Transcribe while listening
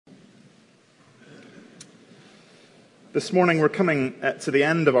This morning we're coming to the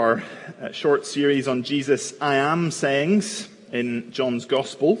end of our short series on Jesus' I am sayings in John's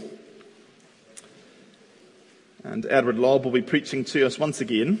Gospel. And Edward Lobb will be preaching to us once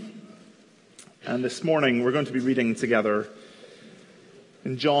again. And this morning we're going to be reading together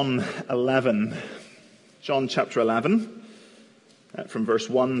in John 11. John chapter 11, from verse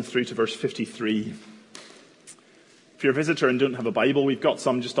 1 through to verse 53. If you're a visitor and don't have a Bible, we've got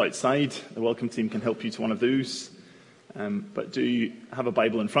some just outside. The welcome team can help you to one of those. But do have a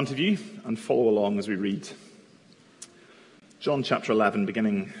Bible in front of you and follow along as we read. John chapter 11,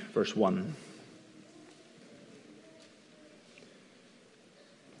 beginning verse 1.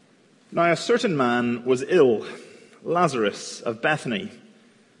 Now a certain man was ill, Lazarus of Bethany,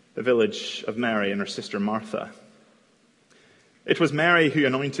 the village of Mary and her sister Martha. It was Mary who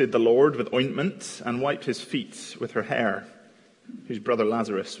anointed the Lord with ointment and wiped his feet with her hair, whose brother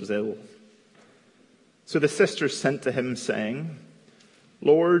Lazarus was ill. So the sisters sent to him, saying,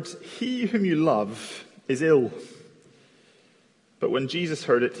 Lord, he whom you love is ill. But when Jesus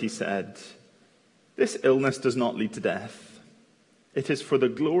heard it, he said, This illness does not lead to death. It is for the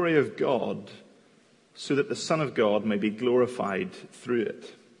glory of God, so that the Son of God may be glorified through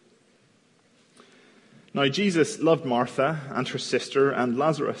it. Now Jesus loved Martha and her sister and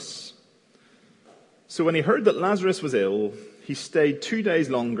Lazarus. So when he heard that Lazarus was ill, he stayed 2 days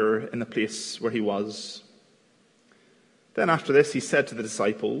longer in the place where he was. Then after this he said to the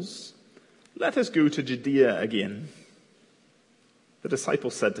disciples, Let us go to Judea again. The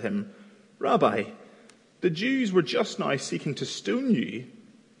disciples said to him, Rabbi, the Jews were just now seeking to stone you,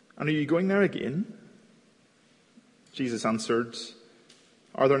 and are you going there again? Jesus answered,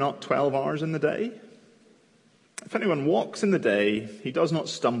 Are there not 12 hours in the day? If anyone walks in the day, he does not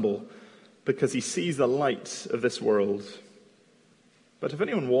stumble, because he sees the light of this world. But if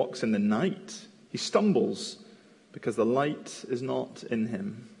anyone walks in the night, he stumbles, because the light is not in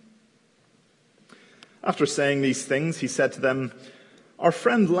him. After saying these things, he said to them, Our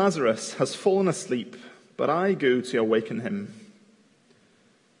friend Lazarus has fallen asleep, but I go to awaken him.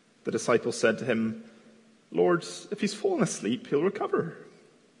 The disciples said to him, Lord, if he's fallen asleep, he'll recover.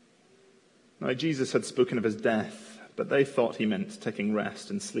 Now Jesus had spoken of his death, but they thought he meant taking rest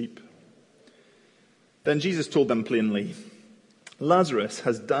and sleep. Then Jesus told them plainly, Lazarus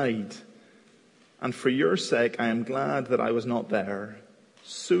has died, and for your sake I am glad that I was not there,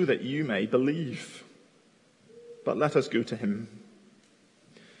 so that you may believe. But let us go to him.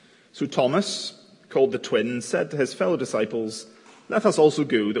 So Thomas, called the twin, said to his fellow disciples, Let us also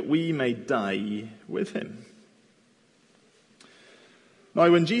go, that we may die with him.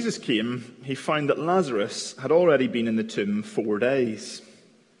 Now when Jesus came, he found that Lazarus had already been in the tomb 4 days.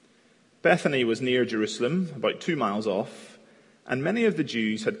 Bethany was near Jerusalem, about 2 miles off, and many of the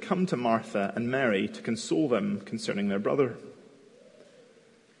Jews had come to Martha and Mary to console them concerning their brother.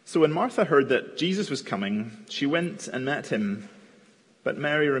 So when Martha heard that Jesus was coming, she went and met him, but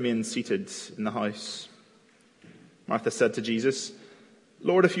Mary remained seated in the house. Martha said to Jesus,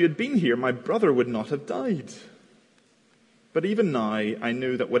 Lord, if you had been here, my brother would not have died. But even now I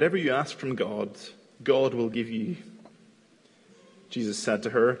know that whatever you ask from God, God will give you. Jesus said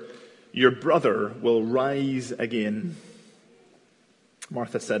to her, Your brother will rise again.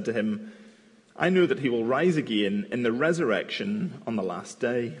 Martha said to him, I know that he will rise again in the resurrection on the last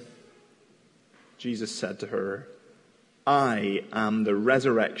day. Jesus said to her, I am the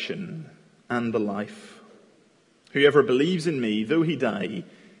resurrection and the life. Whoever believes in me, though he die,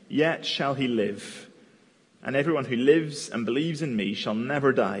 yet shall he live. And everyone who lives and believes in me shall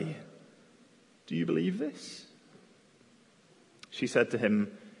never die. Do you believe this? She said to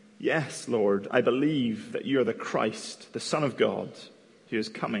him, Yes, Lord, I believe that you are the Christ, the Son of God, who is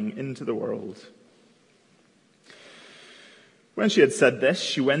coming into the world. When she had said this,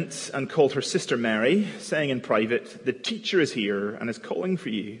 she went and called her sister Mary, saying in private, The teacher is here and is calling for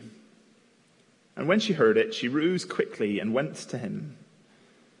you. And when she heard it, she rose quickly and went to him.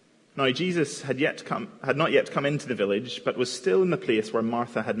 Now Jesus had not yet come into the village, but was still in the place where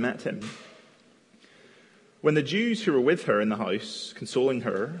Martha had met him. When the Jews who were with her in the house, consoling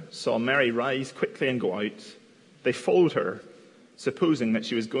her, saw Mary rise quickly and go out, they followed her, supposing that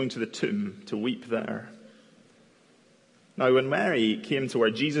she was going to the tomb to weep there. Now when Mary came to where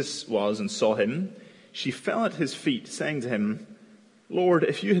Jesus was and saw him, she fell at his feet, saying to him, Lord,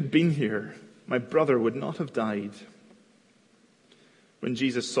 if you had been here, my brother would not have died. When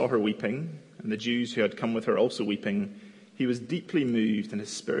Jesus saw her weeping, and the Jews who had come with her also weeping, he was deeply moved in his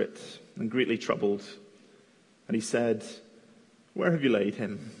spirit and greatly troubled. And he said, Where have you laid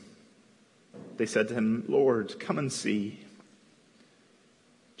him? They said to him, Lord, come and see.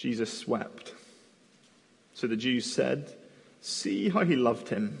 Jesus wept. So the Jews said, "See how he loved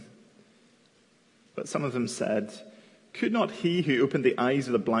him." But some of them said, "Could not he who opened the eyes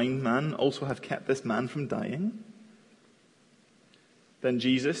of the blind man also have kept this man from dying?" Then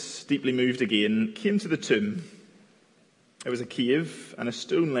Jesus, deeply moved again, came to the tomb. It was a cave, and a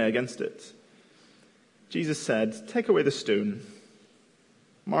stone lay against it. Jesus said, "Take away the stone."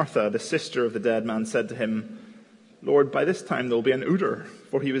 Martha, the sister of the dead man, said to him, "Lord, by this time there will be an odor,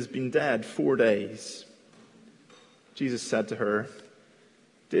 for he has been dead 4 days." Jesus said to her,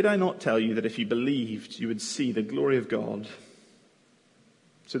 "Did I not tell you that if you believed, you would see the glory of God?"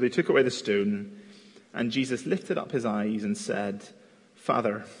 So they took away the stone, and Jesus lifted up his eyes and said,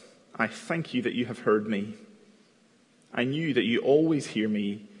 "Father, I thank you that you have heard me. I knew that you always hear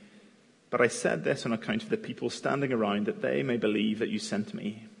me, but I said this on account of the people standing around, that they may believe that you sent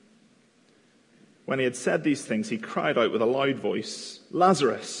me." When he had said these things, he cried out with a loud voice,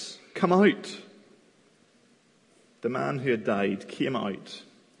 "Lazarus, come out!" The man who had died came out,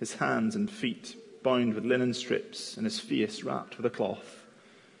 his hands and feet bound with linen strips, and his face wrapped with a cloth.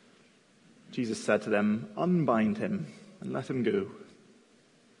 Jesus said to them, "Unbind him and let him go."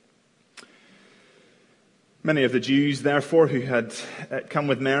 Many of the Jews, therefore, who had come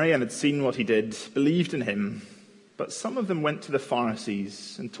with Mary and had seen what he did, believed in him. But some of them went to the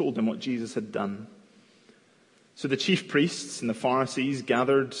Pharisees and told them what Jesus had done. So the chief priests and the Pharisees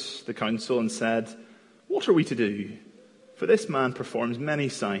gathered the council and said, "What are we to do? For this man performs many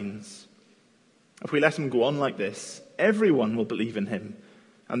signs. If we let him go on like this, everyone will believe in him,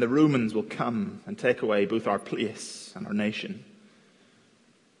 and the Romans will come and take away both our place and our nation."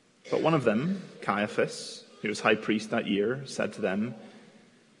 But one of them, Caiaphas, who was high priest that year, said to them,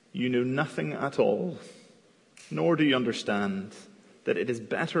 "You know nothing at all, nor do you understand that it is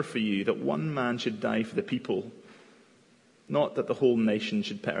better for you that one man should die for the people, not that the whole nation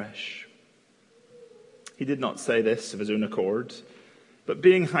should perish." He did not say this of his own accord, but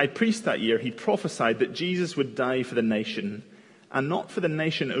being high priest that year, he prophesied that Jesus would die for the nation, and not for the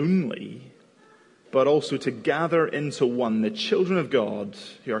nation only, but also to gather into one the children of God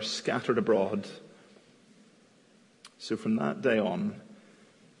who are scattered abroad. So from that day on,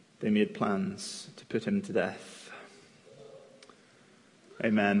 they made plans to put him to death.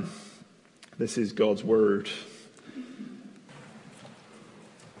 Amen. This is God's word.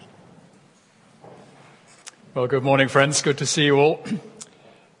 Well, good morning, friends. Good to see you all.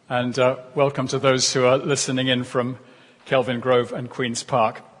 And welcome to those who are listening in from Kelvin Grove and Queen's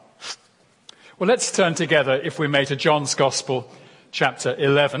Park. Well, let's turn together, if we may, to John's Gospel, chapter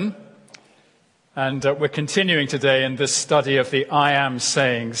 11. And we're continuing today in this study of the I am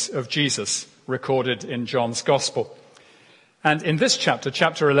sayings of Jesus, recorded in John's Gospel. And in this chapter,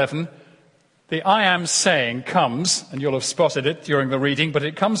 chapter 11, the I am saying comes, and you'll have spotted it during the reading, but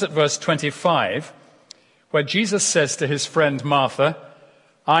it comes at verse 25, where Jesus says to his friend Martha,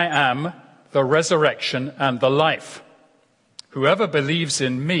 "I am the resurrection and the life. Whoever believes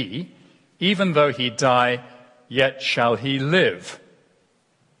in me, even though he die, yet shall he live."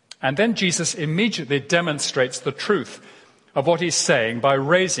 And then Jesus immediately demonstrates the truth of what he's saying by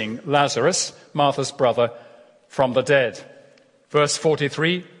raising Lazarus, Martha's brother, from the dead. Verse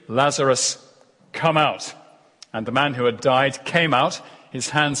 43, "Lazarus, come out." And the man who had died came out, his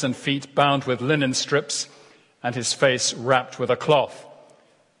hands and feet bound with linen strips, and his face wrapped with a cloth.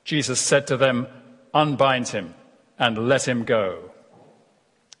 Jesus said to them, "Unbind him and let him go."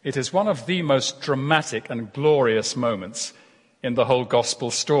 It is one of the most dramatic and glorious moments in the whole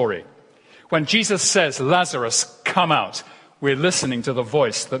gospel story. When Jesus says, "Lazarus, come out," we're listening to the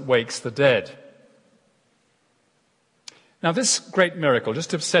voice that wakes the dead. Now, this great miracle,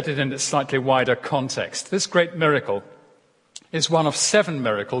 just to set it in its slightly wider context, this great miracle is one of 7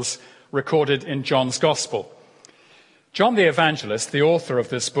 miracles recorded in John's Gospel. John the Evangelist, the author of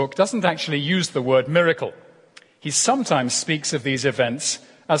this book, doesn't actually use the word miracle. He sometimes speaks of these events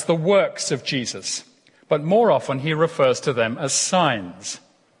as the works of Jesus, but more often he refers to them as signs.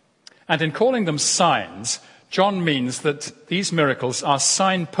 And in calling them signs, John means that these miracles are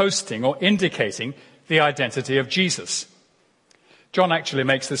signposting or indicating the identity of Jesus. John actually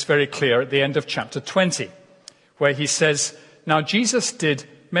makes this very clear at the end of chapter 20, where he says, "Now Jesus did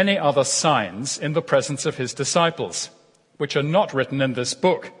many other signs in the presence of his disciples, which are not written in this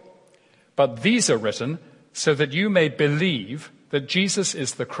book. But these are written so that you may believe that Jesus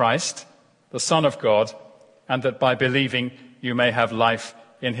is the Christ, the Son of God, and that by believing you may have life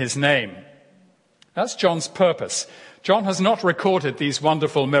in his name." That's John's purpose. John has not recorded these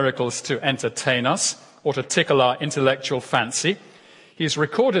wonderful miracles to entertain us or to tickle our intellectual fancy. He's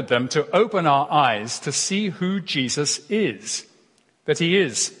recorded them to open our eyes to see who Jesus is, that he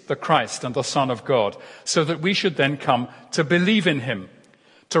is the Christ and the Son of God, so that we should then come to believe in him,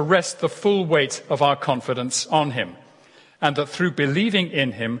 to rest the full weight of our confidence on him, and that through believing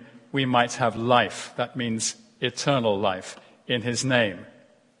in him, we might have life. That means eternal life in his name.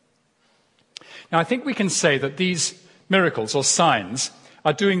 Now, I think we can say that these miracles or signs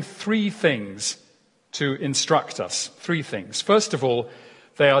are doing three things to instruct us. Three things. First of all,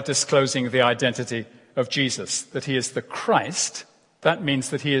 they are disclosing the identity of Jesus, that he is the Christ. That means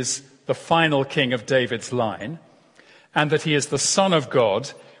that he is the final king of David's line, and that he is the Son of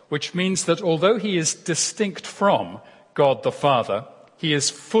God, which means that although he is distinct from God the Father, he is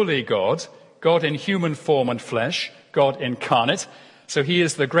fully God, God in human form and flesh, God incarnate. So he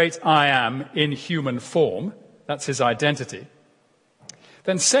is the great I am in human form. That's his identity.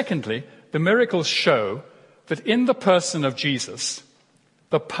 Then secondly, the miracles show that in the person of Jesus,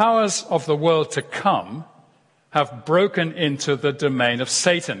 the powers of the world to come have broken into the domain of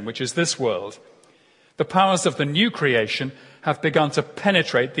Satan, which is this world. The powers of the new creation have begun to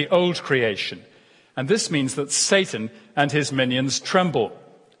penetrate the old creation. And this means that Satan and his minions tremble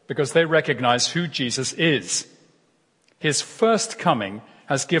because they recognize who Jesus is. His first coming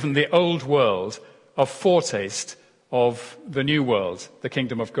has given the old world a foretaste of the new world, the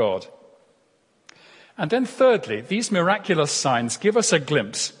kingdom of God. And then thirdly, these miraculous signs give us a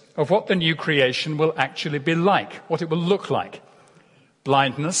glimpse of what the new creation will actually be like, what it will look like.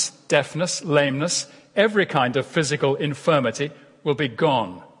 Blindness, deafness, lameness, every kind of physical infirmity will be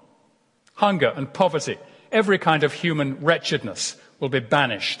gone. Hunger and poverty, every kind of human wretchedness will be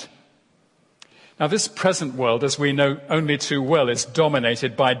banished. Now, this present world, as we know only too well, is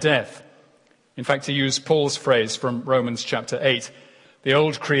dominated by death. In fact, to use Paul's phrase from Romans chapter 8, the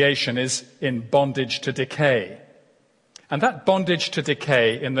old creation is in bondage to decay. And that bondage to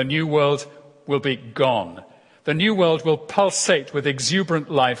decay in the new world will be gone. The new world will pulsate with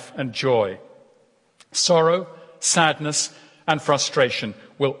exuberant life and joy. Sorrow, sadness, and frustration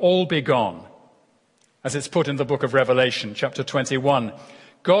will all be gone. As it's put in the book of Revelation, chapter 21,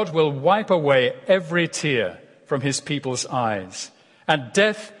 God will wipe away every tear from his people's eyes, and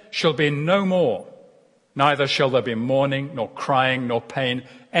death shall be no more. Neither shall there be mourning, nor crying, nor pain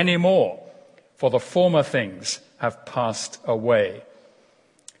any more, for the former things have passed away.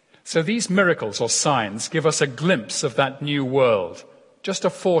 So these miracles or signs give us a glimpse of that new world, just a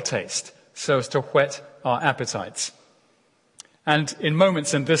foretaste, so as to whet our appetites. And in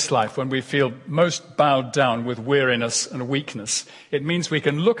moments in this life when we feel most bowed down with weariness and weakness, it means we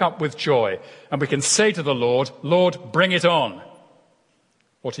can look up with joy and we can say to the Lord, Lord, bring it on.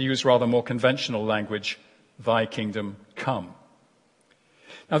 Or to use rather more conventional language, thy kingdom come.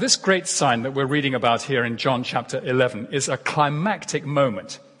 Now, this great sign that we're reading about here in John chapter 11 is a climactic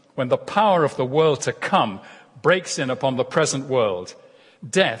moment when the power of the world to come breaks in upon the present world.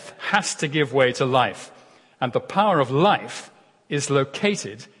 Death has to give way to life, and the power of life is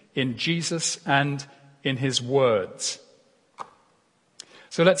located in Jesus and in his words.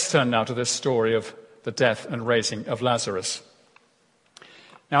 So let's turn now to this story of the death and raising of Lazarus.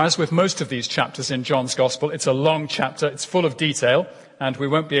 Now, as with most of these chapters in John's Gospel, it's a long chapter, it's full of detail, and we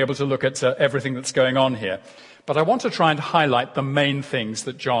won't be able to look at everything that's going on here. But I want to try and highlight the main things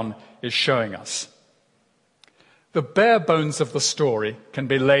that John is showing us. The bare bones of the story can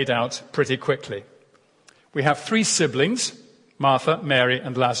be laid out pretty quickly. We have three siblings, Martha, Mary,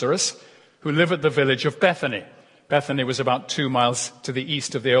 and Lazarus, who live at the village of Bethany. Bethany was about 2 miles to the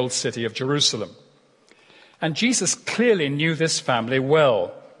east of the old city of Jerusalem. And Jesus clearly knew this family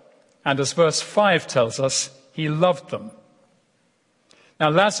well. And as verse 5 tells us, he loved them. Now,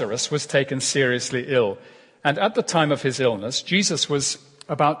 Lazarus was taken seriously ill. And at the time of his illness, Jesus was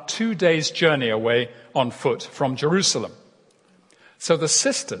about 2 days' journey away on foot from Jerusalem. So the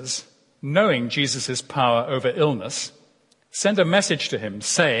sisters, knowing Jesus' power over illness, send a message to him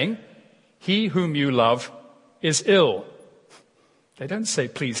saying, he whom you love is ill. They don't say,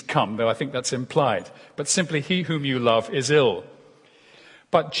 please come, though I think that's implied, but simply, he whom you love is ill.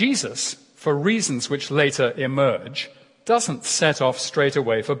 But Jesus, for reasons which later emerge, doesn't set off straight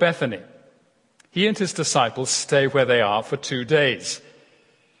away for Bethany. He and his disciples stay where they are for 2 days.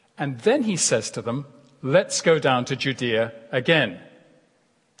 And then he says to them, let's go down to Judea again.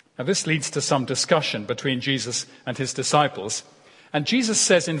 Now, this leads to some discussion between Jesus and his disciples. And Jesus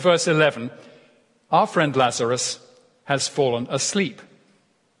says in verse 11, our friend Lazarus has fallen asleep,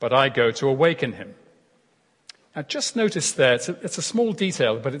 but I go to awaken him. Now, just notice there, it's a small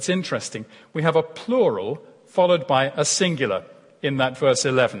detail, but it's interesting. We have a plural followed by a singular in that verse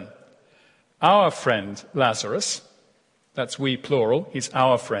 11. Our friend Lazarus, that's we plural, he's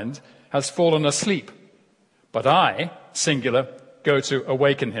our friend, has fallen asleep. But I, singular, go to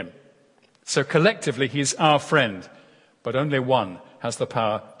awaken him. So collectively, he's our friend, but only one has the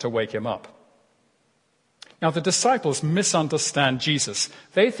power to wake him up. Now, the disciples misunderstand Jesus.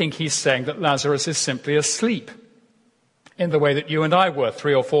 They think he's saying that Lazarus is simply asleep, in the way that you and I were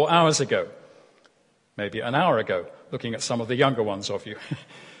 3 or 4 hours ago, maybe an hour ago, looking at some of the younger ones of you.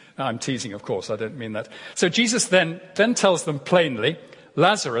 I'm teasing, of course, I don't mean that. So Jesus then tells them plainly,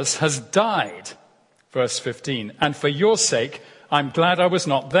 Lazarus has died, verse 15, and for your sake, I'm glad I was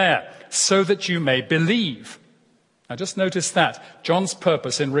not there, so that you may believe. Now just notice that. John's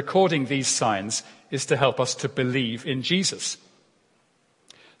purpose in recording these signs is to help us to believe in Jesus.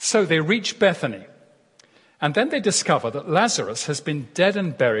 So they reach Bethany, and then they discover that Lazarus has been dead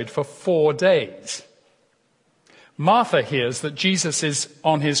and buried for 4 days. Martha hears that Jesus is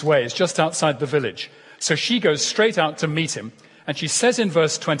on his way, is just outside the village. So she goes straight out to meet him, and she says in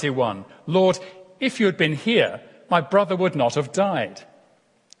verse 21, Lord, if you had been here, my brother would not have died.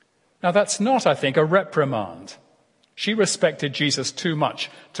 Now that's not, I think, a reprimand. She respected Jesus too much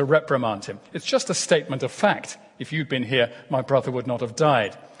to reprimand him. It's just a statement of fact. If you'd been here, my brother would not have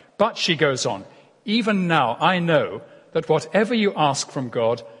died. But she goes on, even now I know that whatever you ask from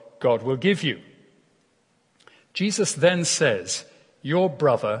God, God will give you. Jesus then says, your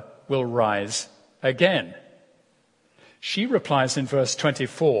brother will rise again. She replies in verse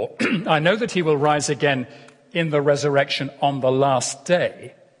 24, I know that he will rise again in the resurrection on the last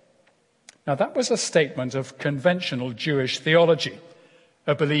day. Now that was a statement of conventional Jewish theology,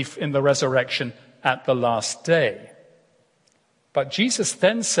 a belief in the resurrection at the last day. But Jesus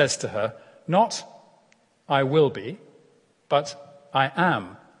then says to her, not I will be, but I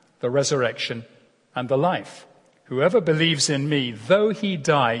am the resurrection and the life. Whoever believes in me, though he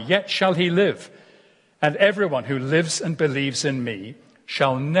die, yet shall he live. And everyone who lives and believes in me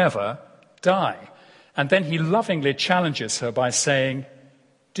shall never die. And then he lovingly challenges her by saying,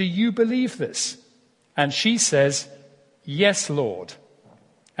 do you believe this? And she says, yes, Lord.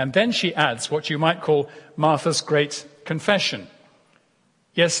 And then she adds what you might call Martha's great confession.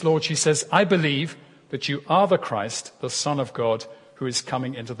 Yes, Lord, she says, I believe that you are the Christ, the Son of God, who is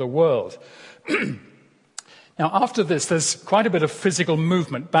coming into the world. Now, after this, there's quite a bit of physical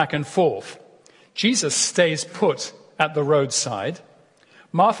movement back and forth. Jesus stays put at the roadside.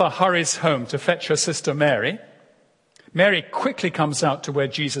 Martha hurries home to fetch her sister Mary. Mary quickly comes out to where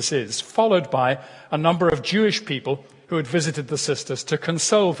Jesus is, followed by a number of Jewish people who had visited the sisters to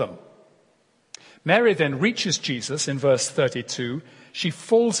console them. Mary then reaches Jesus in verse 32. She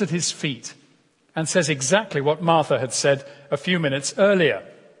falls at his feet and says exactly what Martha had said a few minutes earlier.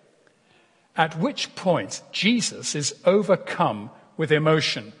 At which point, Jesus is overcome with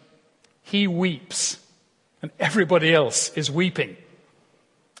emotion. He weeps, and everybody else is weeping.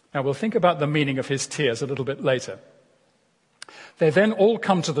 Now, we'll think about the meaning of his tears a little bit later. They then all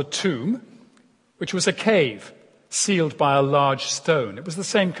come to the tomb, which was a cave sealed by a large stone. It was the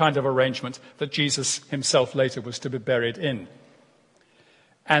same kind of arrangement that Jesus himself later was to be buried in.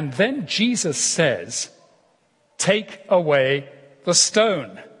 And then Jesus says, take away the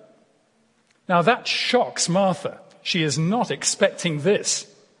stone. Now that shocks Martha. She is not expecting this.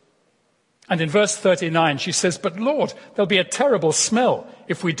 And in verse 39, she says, but Lord, there'll be a terrible smell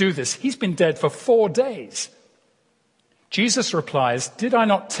if we do this. He's been dead for 4 days. Jesus replies, did I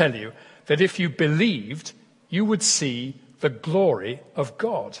not tell you that if you believed, you would see the glory of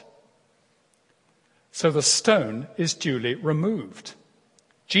God? So the stone is duly removed.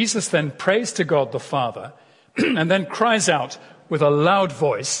 Jesus then prays to God the Father and then cries out with a loud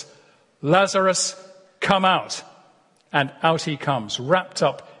voice, Lazarus, come out. And out he comes, wrapped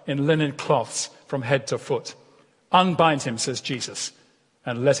up in linen cloths from head to foot. Unbind him, says Jesus,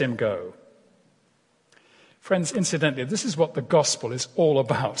 and let him go. Friends, incidentally, this is what the gospel is all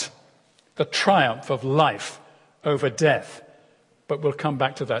about. The triumph of life over death. But we'll come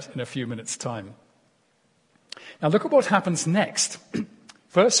back to that in a few minutes' time. Now look at what happens next.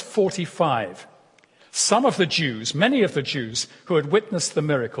 Verse 45. Some of the Jews, many of the Jews who had witnessed the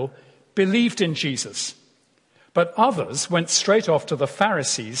miracle, believed in Jesus. But others went straight off to the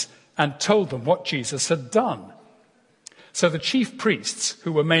Pharisees and told them what Jesus had done. So the chief priests,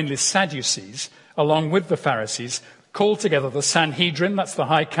 who were mainly Sadducees, along with the Pharisees, called together the Sanhedrin, that's the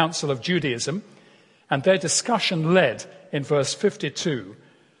high council of Judaism, and their discussion led, in verse 52,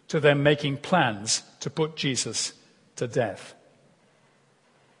 to them making plans to put Jesus to death.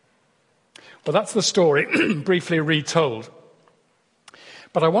 Well, that's the story, briefly retold.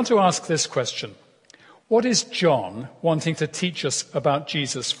 But I want to ask this question. What is John wanting to teach us about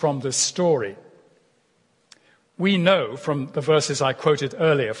Jesus from this story? We know from the verses I quoted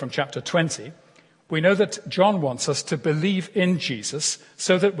earlier from chapter 20, We know that John wants us to believe in Jesus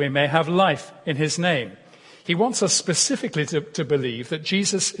so that we may have life in his name. He wants us specifically to believe that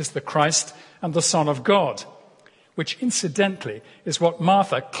Jesus is the Christ and the Son of God, which incidentally is what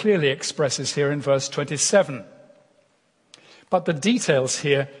Martha clearly expresses here in verse 27. But the details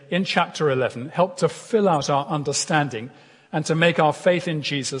here in chapter 11 help to fill out our understanding and to make our faith in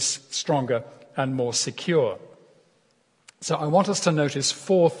Jesus stronger and more secure. So I want us to notice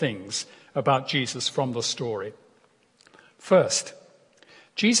 4 things about Jesus from the story. First,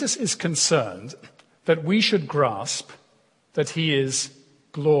 Jesus is concerned that we should grasp that he is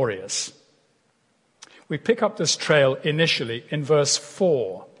glorious. We pick up this trail initially in verse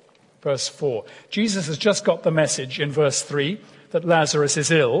 4. Verse 4. Jesus has just got the message in verse 3 that Lazarus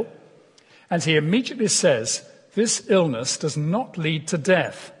is ill, and he immediately says, this illness does not lead to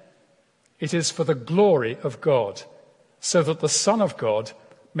death. It is for the glory of God, so that the Son of God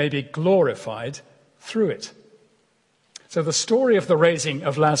may be glorified through it. So the story of the raising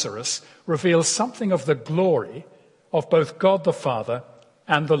of Lazarus reveals something of the glory of both God the Father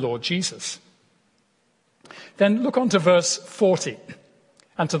and the Lord Jesus. Then look on to verse 40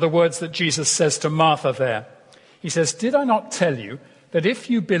 and to the words that Jesus says to Martha there. He says, did I not tell you that if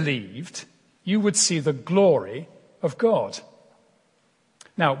you believed, you would see the glory of God?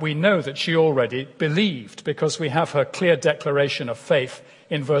 Now, we know that she already believed because we have her clear declaration of faith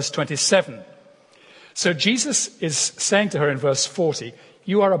in verse 27. So Jesus is saying to her in verse 40,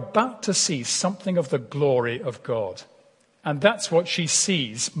 you are about to see something of the glory of God. And that's what she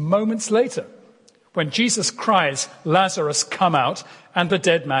sees moments later, when Jesus cries, Lazarus, come out, and the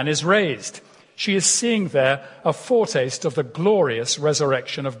dead man is raised. She is seeing there a foretaste of the glorious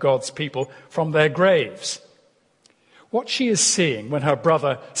resurrection of God's people from their graves. What she is seeing when her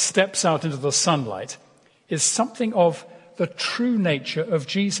brother steps out into the sunlight is something of the true nature of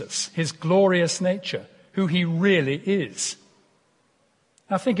Jesus, his glorious nature, who he really is.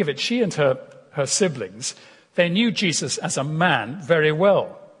 Now think of it, she and her siblings, they knew Jesus as a man very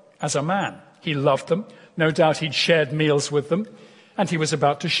well, as a man. He loved them. No doubt he'd shared meals with them. And he was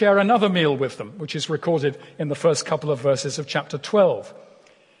about to share another meal with them, which is recorded in the first couple of verses of chapter 12.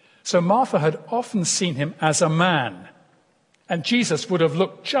 So Martha had often seen him as a man. And Jesus would have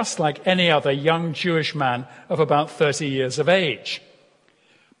looked just like any other young Jewish man of about 30 years of age.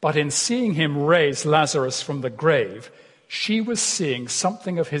 But in seeing him raise Lazarus from the grave, she was seeing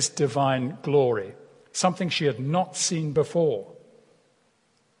something of his divine glory, something she had not seen before.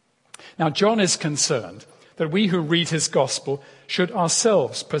 Now, John is concerned that we who read his gospel should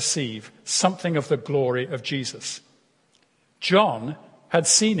ourselves perceive something of the glory of Jesus. John had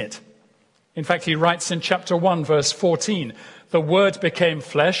seen it. In fact, he writes in chapter 1, verse 14, the Word became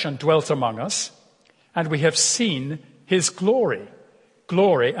flesh and dwelt among us, and we have seen his glory,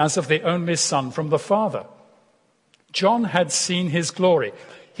 glory as of the only Son from the Father. John had seen his glory.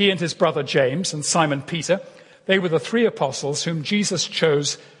 He and his brother James and Simon Peter, they were the 3 apostles whom Jesus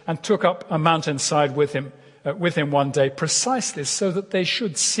chose and took up a mountainside with him one day, precisely so that they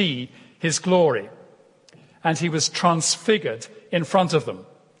should see his glory. And he was transfigured in front of them.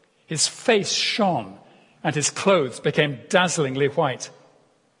 His face shone, and his clothes became dazzlingly white.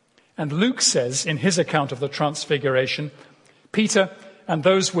 And Luke says in his account of the transfiguration, Peter and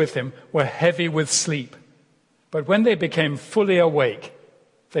those with him were heavy with sleep. But when they became fully awake,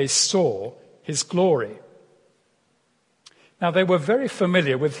 they saw his glory. Now, they were very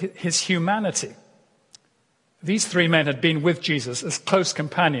familiar with his humanity. These 3 men had been with Jesus as close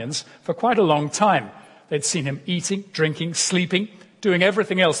companions for quite a long time. They'd seen him eating, drinking, sleeping, doing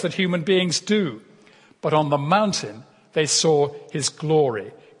everything else that human beings do. But on the mountain, they saw his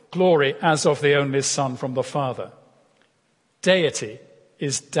glory, glory as of the only Son from the Father. Deity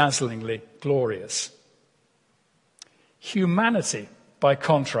is dazzlingly glorious. Humanity, by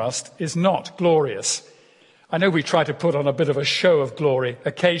contrast, is not glorious. I know we try to put on a bit of a show of glory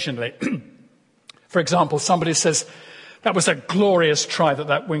occasionally. For example, somebody says, that was a glorious try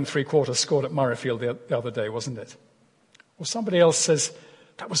that wing three-quarter scored at Murrayfield the other day, wasn't it? Or somebody else says,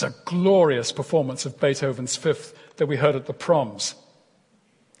 that was a glorious performance of Beethoven's Fifth that we heard at the Proms.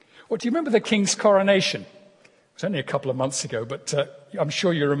 Or do you remember the King's coronation? It was only a couple of months ago, but I'm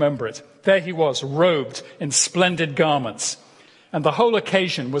sure you remember it. There he was, robed in splendid garments. And the whole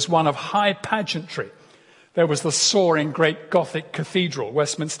occasion was one of high pageantry. There was the soaring great Gothic cathedral,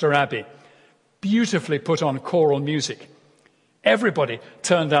 Westminster Abbey, beautifully put on choral music. Everybody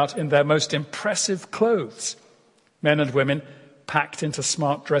turned out in their most impressive clothes. Men and women packed into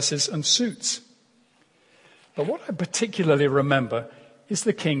smart dresses and suits. But what I particularly remember is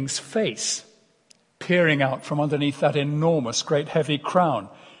the king's face, peering out from underneath that enormous, great, heavy crown.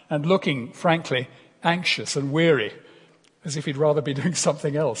 and looking, frankly, anxious and weary, as if he'd rather be doing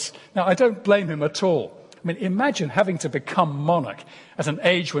something else. Now, I don't blame him at all. I mean, imagine having to become monarch at an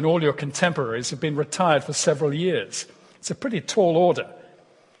age when all your contemporaries have been retired for several years. It's a pretty tall order.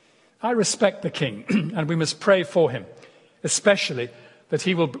 I respect the king, and we must pray for him, especially that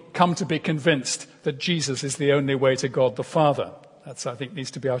he will come to be convinced that Jesus is the only way to God the Father. That's, I think,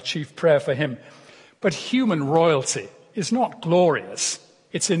 needs to be our chief prayer for him. But human royalty is not glorious.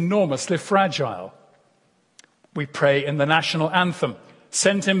 It's enormously fragile. We pray in the national anthem,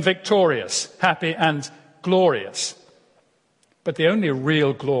 "Send him victorious, happy and glorious." But the only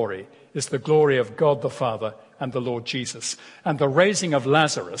real glory is the glory of God the Father and the Lord Jesus. And the raising of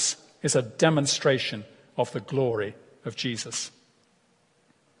Lazarus is a demonstration of the glory of Jesus.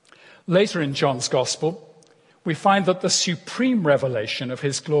 Later in John's Gospel, we find that the supreme revelation of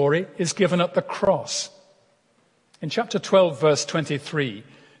his glory is given at the cross. In chapter 12, verse 23,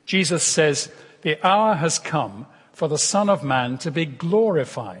 Jesus says, "The hour has come for the Son of Man to be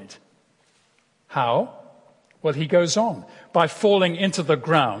glorified." How? Well, he goes on, by falling into the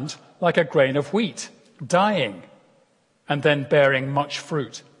ground like a grain of wheat, dying, and then bearing much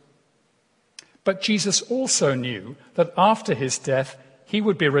fruit. But Jesus also knew that after his death, he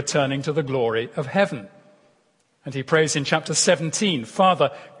would be returning to the glory of heaven. And he prays in chapter 17,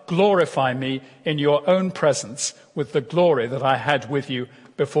 "Father, glorify me in your own presence with the glory that I had with you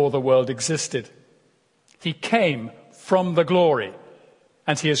before the world existed." He came from the glory,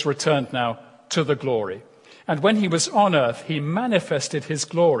 and he has returned now to the glory. And when he was on earth, he manifested his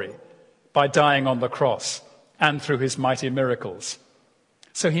glory by dying on the cross and through his mighty miracles.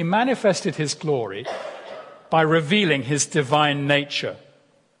 So he manifested his glory by revealing his divine nature.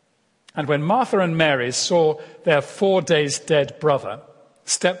 And when Martha and Mary saw their 4 days dead brother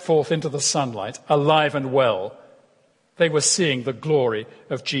step forth into the sunlight, alive and well, they were seeing the glory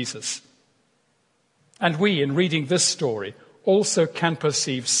of Jesus. And we, in reading this story, also can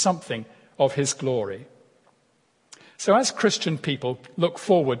perceive something of his glory. So as Christian people look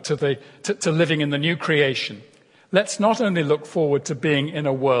forward to living in the new creation, let's not only look forward to being in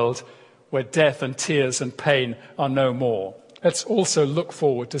a world where death and tears and pain are no more. Let's also look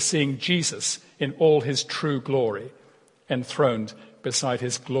forward to seeing Jesus in all his true glory, enthroned beside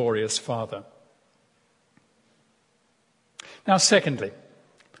his glorious Father. Now, secondly,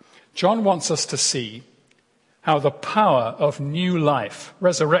 John wants us to see how the power of new life,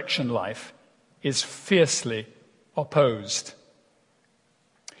 resurrection life, is fiercely opposed.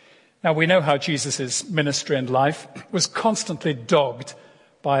 Now, we know how Jesus' ministry and life was constantly dogged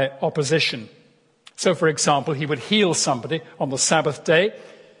by opposition. So, for example, he would heal somebody on the Sabbath day,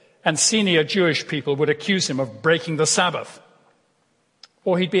 and senior Jewish people would accuse him of breaking the Sabbath.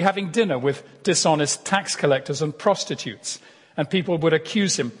 Or he'd be having dinner with dishonest tax collectors and prostitutes, and people would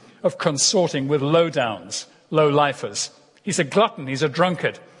accuse him of consorting with low-downs, low-lifers. He's a glutton, he's a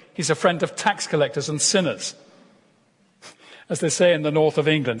drunkard, he's a friend of tax collectors and sinners. As they say in the north of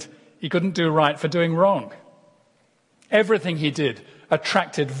England, he couldn't do right for doing wrong. Everything he did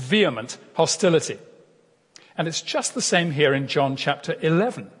attracted vehement hostility. And it's just the same here in John chapter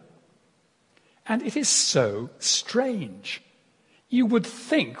 11. And it is so strange. You would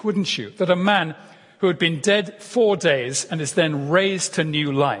think, wouldn't you, that a man who had been dead 4 days and is then raised to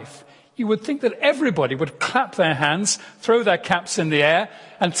new life, you would think that everybody would clap their hands, throw their caps in the air,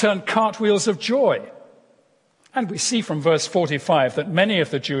 and turn cartwheels of joy. And we see from verse 45 that many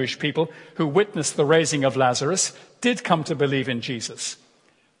of the Jewish people who witnessed the raising of Lazarus did come to believe in Jesus.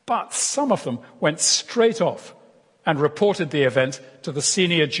 But some of them went straight off and reported the event to the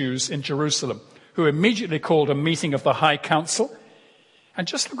senior Jews in Jerusalem, who immediately called a meeting of the high council. And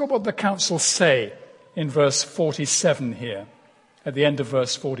just look at what the council say in verse 47 here, at the end of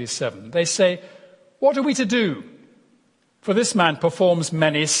verse 47. They say, "What are we to do? For this man performs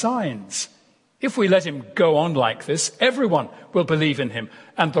many signs. If we let him go on like this, everyone will believe in him,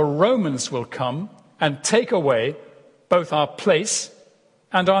 and the Romans will come and take away both our place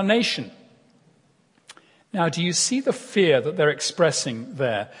and our nation." Now, do you see the fear that they're expressing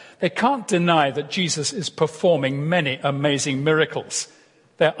there? They can't deny that Jesus is performing many amazing miracles.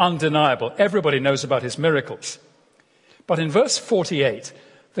 They're undeniable. Everybody knows about his miracles. But in verse 48,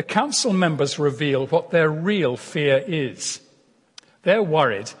 the council members reveal what their real fear is. They're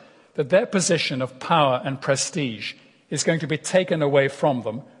worried that their position of power and prestige is going to be taken away from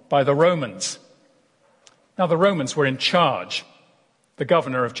them by the Romans. Now, the Romans were in charge. The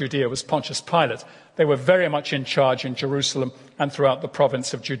governor of Judea was Pontius Pilate. They were very much in charge in Jerusalem and throughout the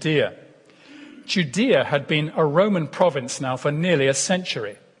province of Judea. Judea had been a Roman province now for nearly a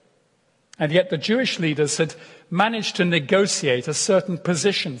century. And yet the Jewish leaders had managed to negotiate a certain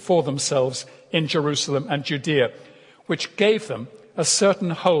position for themselves in Jerusalem and Judea, which gave them a certain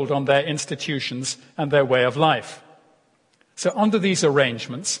hold on their institutions and their way of life. So under these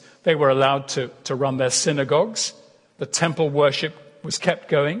arrangements, they were allowed to run their synagogues. The temple worship was kept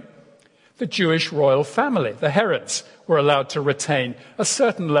going. The Jewish royal family, the Herods, were allowed to retain a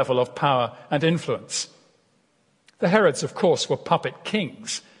certain level of power and influence. The Herods, of course, were puppet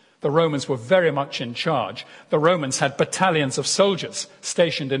kings. The Romans were very much in charge. The Romans had battalions of soldiers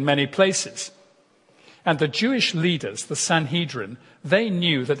stationed in many places. And the Jewish leaders, the Sanhedrin, they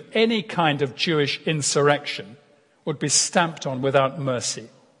knew that any kind of Jewish insurrection would be stamped on without mercy.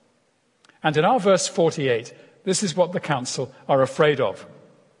 And in our verse 48, this is what the council are afraid of.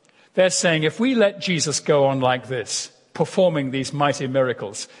 They're saying, if we let Jesus go on like this, performing these mighty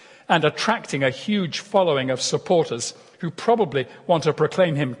miracles and attracting a huge following of supporters who probably want to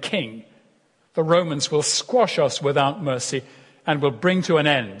proclaim him king, the Romans will squash us without mercy and will bring to an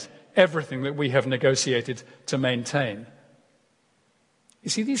end everything that we have negotiated to maintain. You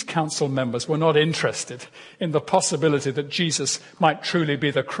see, these council members were not interested in the possibility that Jesus might truly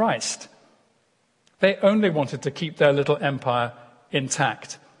be the Christ. They only wanted to keep their little empire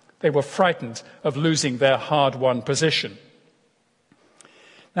intact. They were frightened of losing their hard-won position.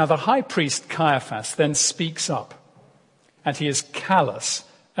 Now, the high priest Caiaphas then speaks up, and he is callous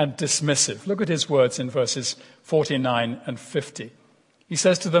and dismissive. Look at his words in verses 49 and 50. He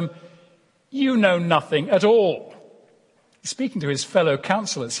says to them, "You know nothing at all." He's speaking to his fellow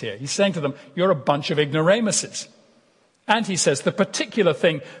counselors here. He's saying to them, you're a bunch of ignoramuses. And he says, the particular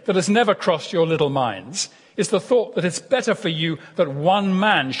thing that has never crossed your little minds is the thought that it's better for you that one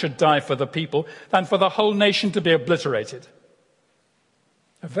man should die for the people than for the whole nation to be obliterated.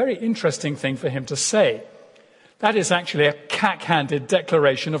 A very interesting thing for him to say. That is actually a cack-handed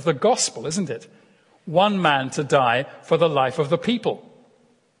declaration of the gospel, isn't it? One man to die for the life of the people.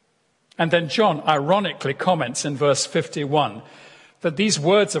 And then John ironically comments in verse 51 that these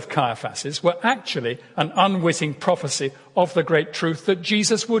words of Caiaphas's were actually an unwitting prophecy of the great truth that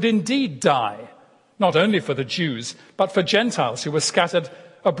Jesus would indeed die, not only for the Jews, but for Gentiles who were scattered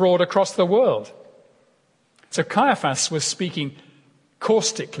abroad across the world. So Caiaphas was speaking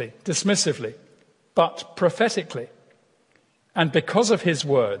caustically, dismissively, but prophetically. And because of his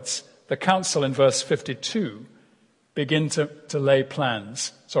words, the council in verse 52 begin to lay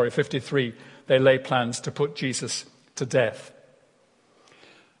plans. 53, they lay plans to put Jesus to death.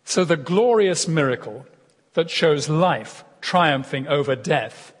 So the glorious miracle that shows life triumphing over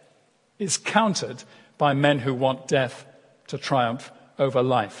death is countered by men who want death to triumph over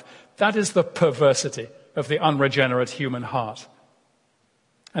life. That is the perversity of the unregenerate human heart.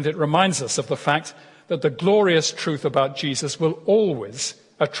 And it reminds us of the fact that the glorious truth about Jesus will always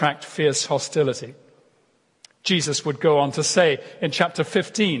attract fierce hostility. Jesus would go on to say in chapter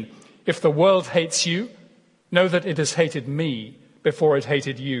 15, if the world hates you, know that it has hated me before it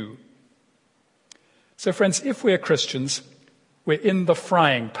hated you. So friends, if we're Christians, we're in the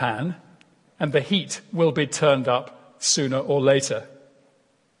frying pan and the heat will be turned up sooner or later.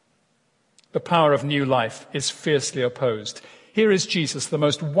 The power of new life is fiercely opposed. Here is Jesus, the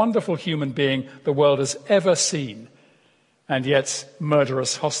most wonderful human being the world has ever seen. And yet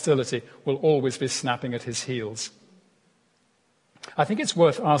murderous hostility will always be snapping at his heels. I think it's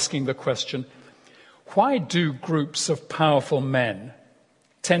worth asking the question, why do groups of powerful men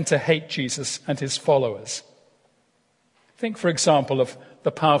tend to hate Jesus and his followers? Think, for example, of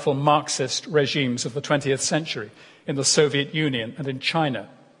the powerful Marxist regimes of the 20th century in the Soviet Union and in China.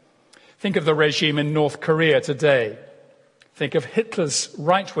 Think of the regime in North Korea today. Think of Hitler's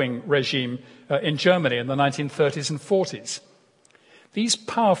right-wing regime in Germany in the 1930s and 40s. These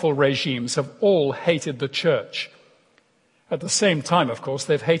powerful regimes have all hated the church. At the same time, of course,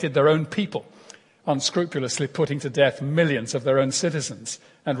 they've hated their own people, unscrupulously putting to death millions of their own citizens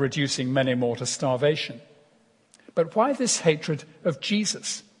and reducing many more to starvation. But why this hatred of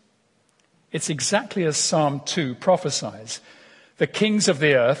Jesus? It's exactly as Psalm 2 prophesies. The kings of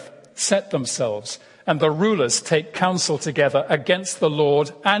the earth set themselves, and the rulers take counsel together against the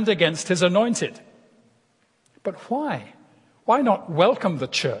Lord and against his anointed. But why? Why not welcome the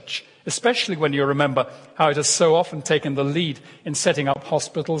church, especially when you remember how it has so often taken the lead in setting up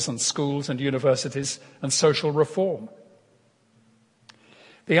hospitals and schools and universities and social reform?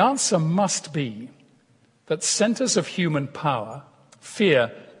 The answer must be that centers of human power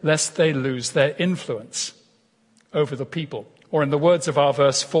fear lest they lose their influence over the people, or in the words of our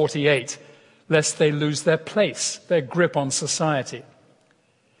verse 48, lest they lose their place, their grip on society.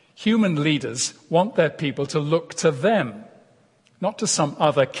 Human leaders want their people to look to them, not to some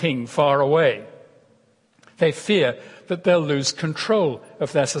other king far away. They fear that they'll lose control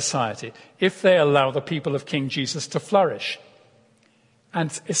of their society if they allow the people of King Jesus to flourish.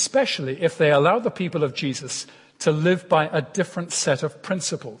 And especially if they allow the people of Jesus to live by a different set of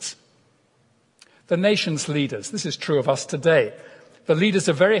principles. The nation's leaders, this is true of us today, the leaders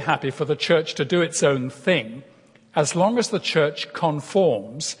are very happy for the church to do its own thing as long as the church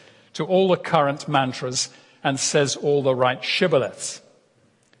conforms to all the current mantras and says all the right shibboleths.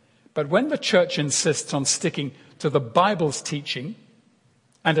 But when the church insists on sticking to the Bible's teaching,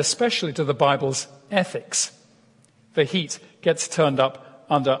 and especially to the Bible's ethics, the heat gets turned up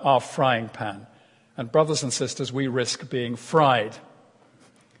under our frying pan. And brothers and sisters, we risk being fried.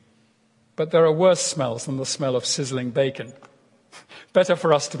 But there are worse smells than the smell of sizzling bacon. Better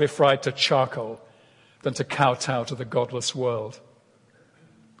for us to be fried to charcoal than to kowtow to the godless world.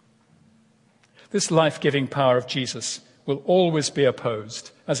 This life-giving power of Jesus will always be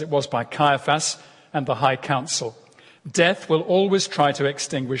opposed, as it was by Caiaphas and the High Council. Death will always try to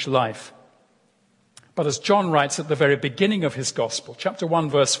extinguish life. But as John writes at the very beginning of his gospel, chapter 1,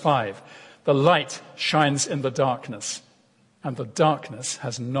 verse 5, the light shines in the darkness, and the darkness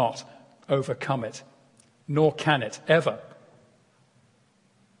has not overcome it, nor can it ever.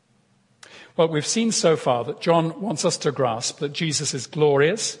 Well, we've seen so far that John wants us to grasp that Jesus is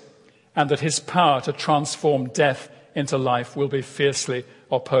glorious and that his power to transform death into life will be fiercely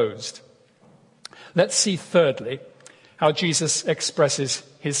opposed. Let's see, thirdly, how Jesus expresses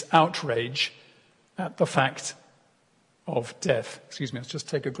his outrage at the fact of death. Excuse me, let's just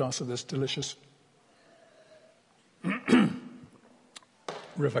take a glass of this delicious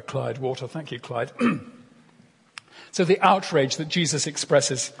River Clyde water. Thank you, Clyde. So the outrage that Jesus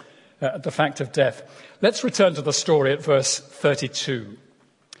expresses at the fact of death. Let's return to the story at verse 32.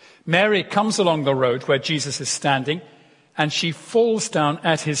 Mary comes along the road where Jesus is standing, and she falls down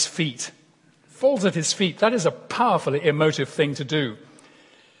at his feet. Falls at his feet. That is a powerfully emotive thing to do.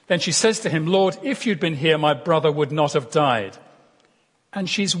 Then she says to him, "Lord, if you'd been here, my brother would not have died." And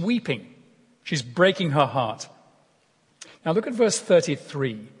she's weeping. She's breaking her heart. Now look at verse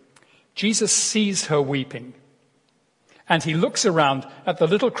 33. Jesus sees her weeping, and he looks around at the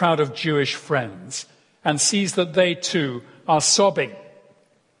little crowd of Jewish friends and sees that they too are sobbing.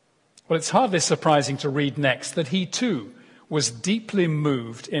 Well, it's hardly surprising to read next that he too was deeply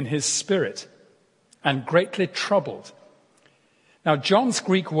moved in his spirit and greatly troubled. Now, John's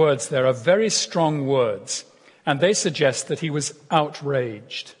Greek words there are very strong words, and they suggest that he was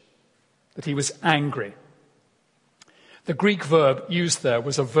outraged, that he was angry. The Greek verb used there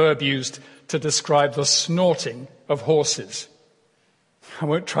was a verb used to describe the snorting of horses. I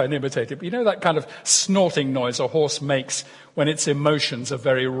won't try and imitate it, but you know that kind of snorting noise a horse makes when its emotions are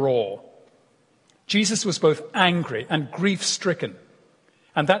very raw. Jesus was both angry and grief-stricken.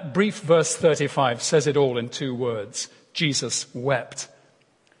 And that brief verse 35 says it all in 2 words. Jesus wept.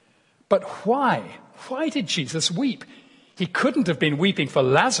 But why? Why did Jesus weep? He couldn't have been weeping for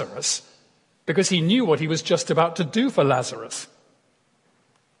Lazarus because he knew what he was just about to do for Lazarus.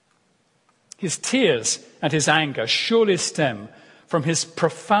 His tears and his anger surely stem from his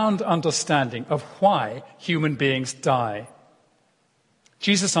profound understanding of why human beings die.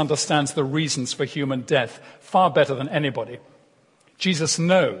 Jesus understands the reasons for human death far better than anybody. Jesus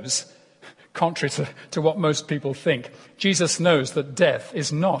knows, contrary to what most people think, Jesus knows that death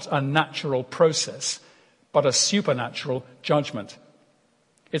is not a natural process, but a supernatural judgment.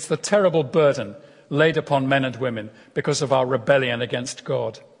 It's the terrible burden laid upon men and women because of our rebellion against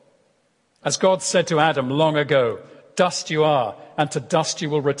God. As God said to Adam long ago, "Dust you are, and to dust you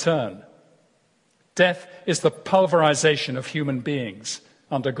will return." Death is the pulverization of human beings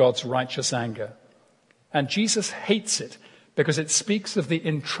under God's righteous anger. And Jesus hates it because it speaks of the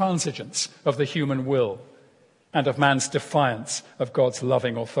intransigence of the human will and of man's defiance of God's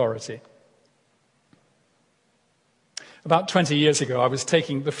loving authority. About 20 years ago, I was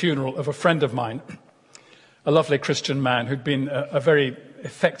taking the funeral of a friend of mine, a lovely Christian man who'd been a very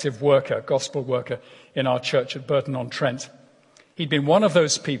effective worker, gospel worker in our church at Burton-on-Trent. He'd been one of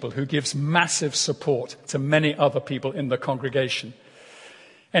those people who gives massive support to many other people in the congregation.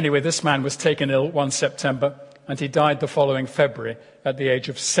 Anyway, this man was taken ill one September, and he died the following February at the age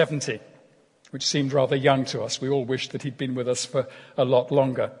of 70, which seemed rather young to us. We all wished that he'd been with us for a lot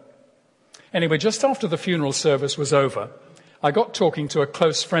longer. Anyway, just after the funeral service was over, I got talking to a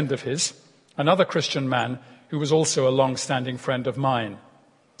close friend of his, another Christian man who was also a long-standing friend of mine.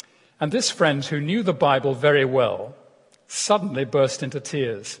 And this friend, who knew the Bible very well, suddenly burst into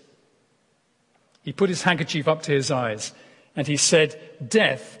tears. He put his handkerchief up to his eyes and he said,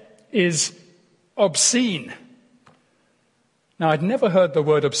 "Death is obscene." Now, I'd never heard the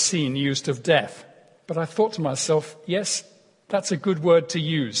word obscene used of death, but I thought to myself, yes, that's a good word to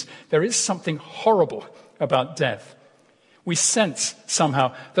use. There is something horrible about death. We sense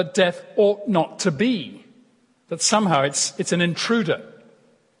somehow that death ought not to be, that somehow it's an intruder.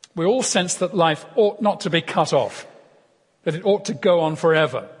 We all sense that life ought not to be cut off, that it ought to go on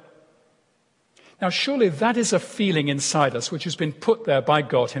forever. Now, surely that is a feeling inside us which has been put there by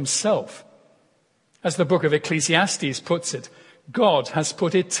God himself. As the book of Ecclesiastes puts it, God has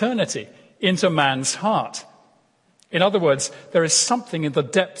put eternity into man's heart. In other words, there is something in the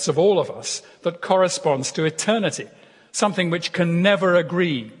depths of all of us that corresponds to eternity, something which can never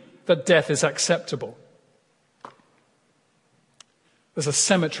agree that death is acceptable. There's a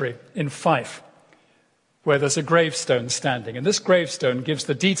cemetery in Fife where there's a gravestone standing, and this gravestone gives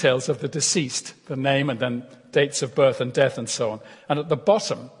the details of the deceased, the name and then dates of birth and death and so on. And at the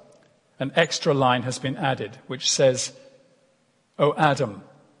bottom, an extra line has been added which says, "O Adam,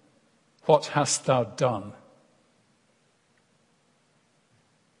 what hast thou done?"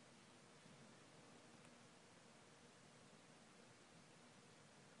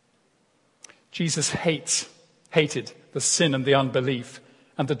 Jesus hated the sin and the unbelief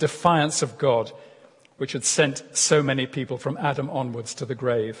and the defiance of God, which had sent so many people from Adam onwards to the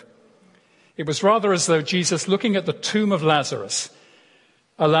grave. It was rather as though Jesus, looking at the tomb of Lazarus,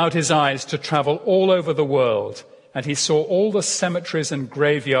 allowed his eyes to travel all over the world, and he saw all the cemeteries and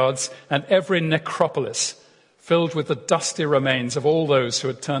graveyards and every necropolis filled with the dusty remains of all those who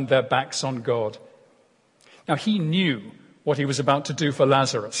had turned their backs on God. Now, he knew what he was about to do for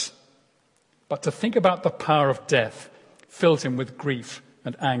Lazarus, but to think about the power of death filled him with grief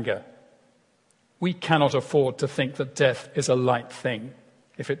and anger. We cannot afford to think that death is a light thing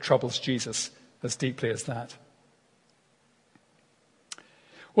if it troubles Jesus as deeply as that.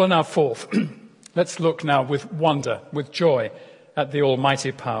 Well, now, fourth, let's look now with wonder, with joy, at the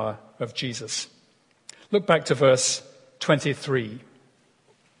almighty power of Jesus. Look back to verse 23.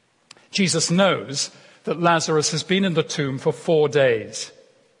 Jesus knows that Lazarus has been in the tomb for 4 days.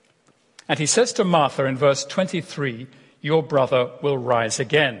 And he says to Martha in verse 23, "Your brother will rise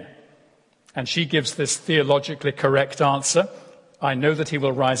again." And she gives this theologically correct answer, "I know that he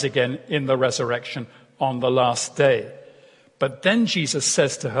will rise again in the resurrection on the last day." But then Jesus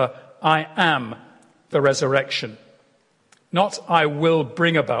says to her, "I am the resurrection." Not "I will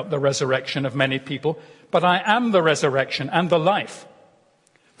bring about the resurrection of many people," but "I am the resurrection and the life."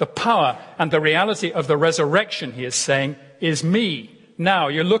 The power and the reality of the resurrection, he is saying, is me. Now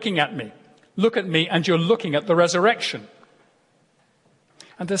you're looking at me. Look at me and you're looking at the resurrection.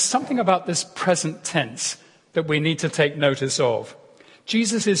 And there's something about this present tense that we need to take notice of.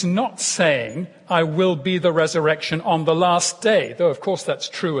 Jesus is not saying, "I will be the resurrection on the last day," though of course that's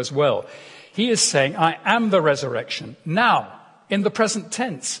true as well. He is saying, "I am the resurrection now," in the present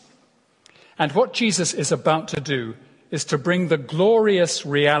tense. And what Jesus is about to do is to bring the glorious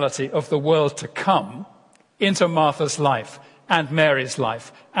reality of the world to come into Martha's life and Mary's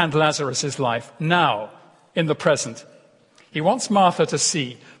life and Lazarus' life now, in the present. He wants Martha to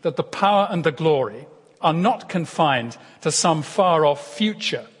see that the power and the glory are not confined to some far-off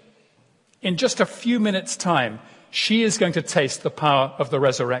future. In just a few minutes' time, she is going to taste the power of the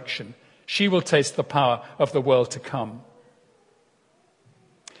resurrection. She will taste the power of the world to come.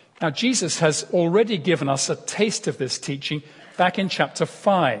 Now, Jesus has already given us a taste of this teaching back in chapter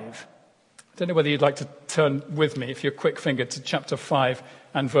 5. I don't know whether you'd like to turn with me, if you're quick-fingered, to chapter 5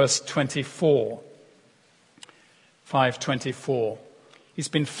 and verse 24. 5:24. He's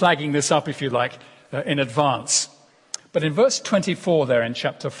been flagging this up, if you like, in advance. But in verse 24 there in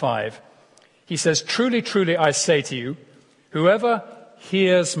chapter 5, he says, "Truly, truly, I say to you, whoever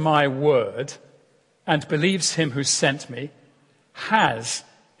hears my word and believes him who sent me has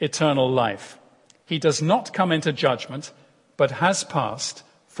eternal life. He does not come into judgment, but has passed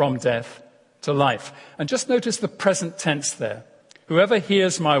from death to life." And just notice the present tense there. Whoever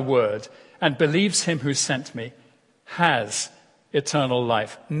hears my word and believes him who sent me has eternal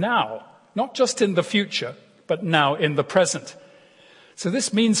life. Now, not just in the future, but now in the present. So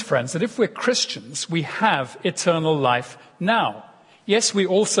this means, friends, that if we're Christians, we have eternal life now. Yes, we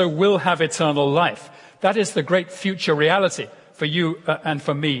also will have eternal life. That is the great future reality for you and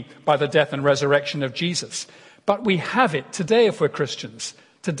for me by the death and resurrection of Jesus. But we have it today if we're Christians.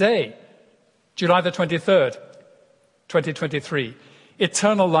 Today, July the 23rd, 2023.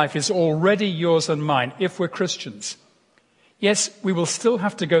 Eternal life is already yours and mine if we're Christians. Yes, we will still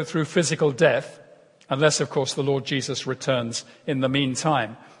have to go through physical death, unless, of course, the Lord Jesus returns in the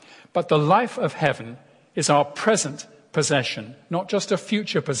meantime. But the life of heaven is our present possession, not just a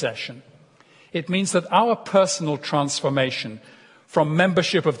future possession. It means that our personal transformation from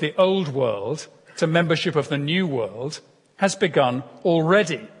membership of the old world to membership of the new world has begun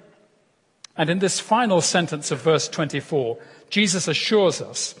already. And in this final sentence of verse 24, Jesus assures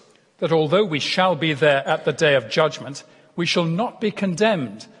us that although we shall be there at the day of judgment, we shall not be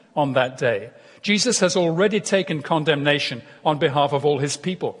condemned on that day. Jesus has already taken condemnation on behalf of all his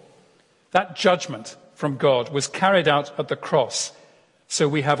people. That judgment from God was carried out at the cross, so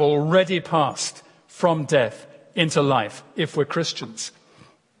we have already passed from death into life if we're Christians.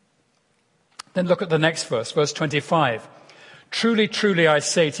 Then look at the next verse, verse 25. Truly, truly, I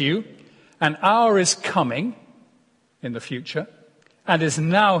say to you, an hour is coming in the future and is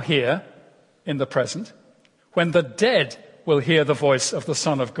now here in the present, when the dead will hear the voice of the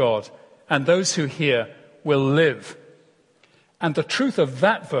Son of God, and those who hear will live. And the truth of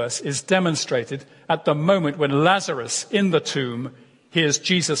that verse is demonstrated at the moment when Lazarus in the tomb hears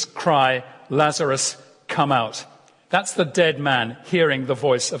Jesus cry, "Lazarus, come out." That's the dead man hearing the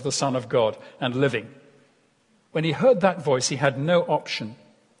voice of the Son of God and living. When he heard that voice, he had no option.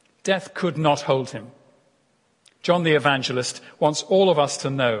 Death could not hold him. John the Evangelist wants all of us to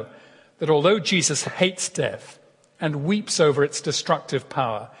know that although Jesus hates death and weeps over its destructive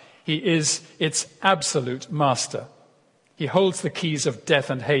power, he is its absolute master. He holds the keys of death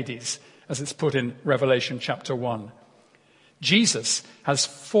and Hades, as it's put in Revelation chapter 1. Jesus has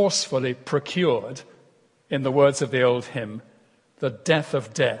forcefully procured, in the words of the old hymn, the death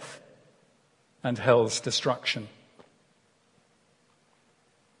of death and hell's destruction.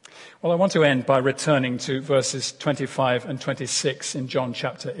 Well, I want to end by returning to verses 25 and 26 in John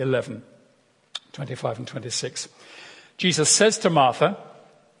chapter 11. 25 and 26. Jesus says to Martha,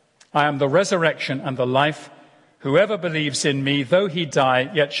 "I am the resurrection and the life. Whoever believes in me, though he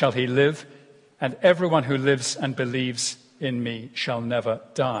die, yet shall he live. And everyone who lives and believes in me shall never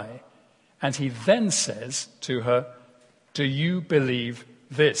die." And he then says to her, "Do you believe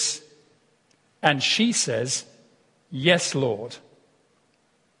this?" And she says, "Yes, Lord."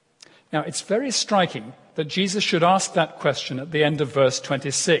 Now, it's very striking that Jesus should ask that question at the end of verse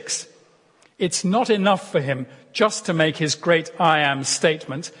 26. It's not enough for him just to make his great "I am"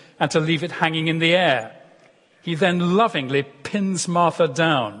 statement and to leave it hanging in the air. He then lovingly pins Martha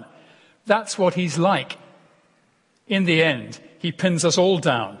down. That's what he's like. In the end, he pins us all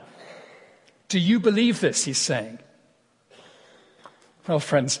down. Do you believe this, he's saying? Well,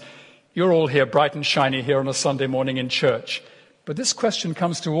 friends, you're all here bright and shiny here on a Sunday morning in church. But this question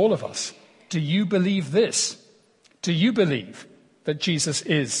comes to all of us. Do you believe this? Do you believe that Jesus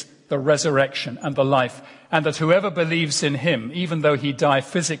is the resurrection and the life, and that whoever believes in him, even though he die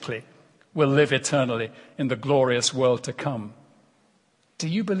physically, will live eternally in the glorious world to come? Do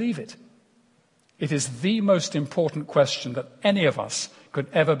you believe it? It is the most important question that any of us could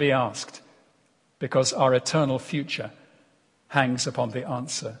ever be asked, because our eternal future hangs upon the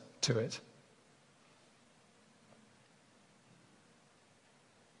answer to it.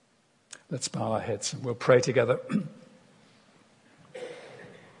 Let's bow our heads and we'll pray together.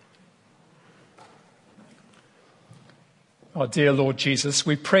 Our dear Lord Jesus,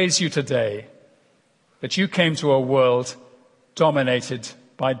 we praise you today that you came to a world dominated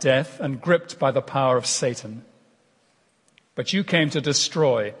by death and gripped by the power of Satan. But you came to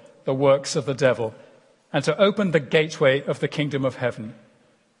destroy the works of the devil and to open the gateway of the kingdom of heaven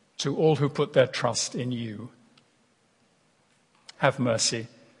to all who put their trust in you. Have mercy.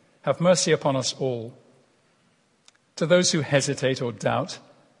 Have mercy upon us all. To those who hesitate or doubt,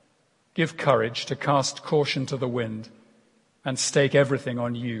 give courage to cast caution to the wind and stake everything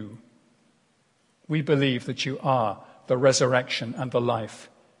on you. We believe that you are the resurrection and the life,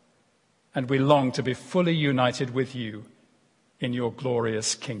 and we long to be fully united with you in your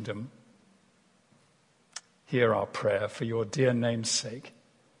glorious kingdom. Hear our prayer for your dear name's sake.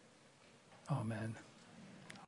 Amen.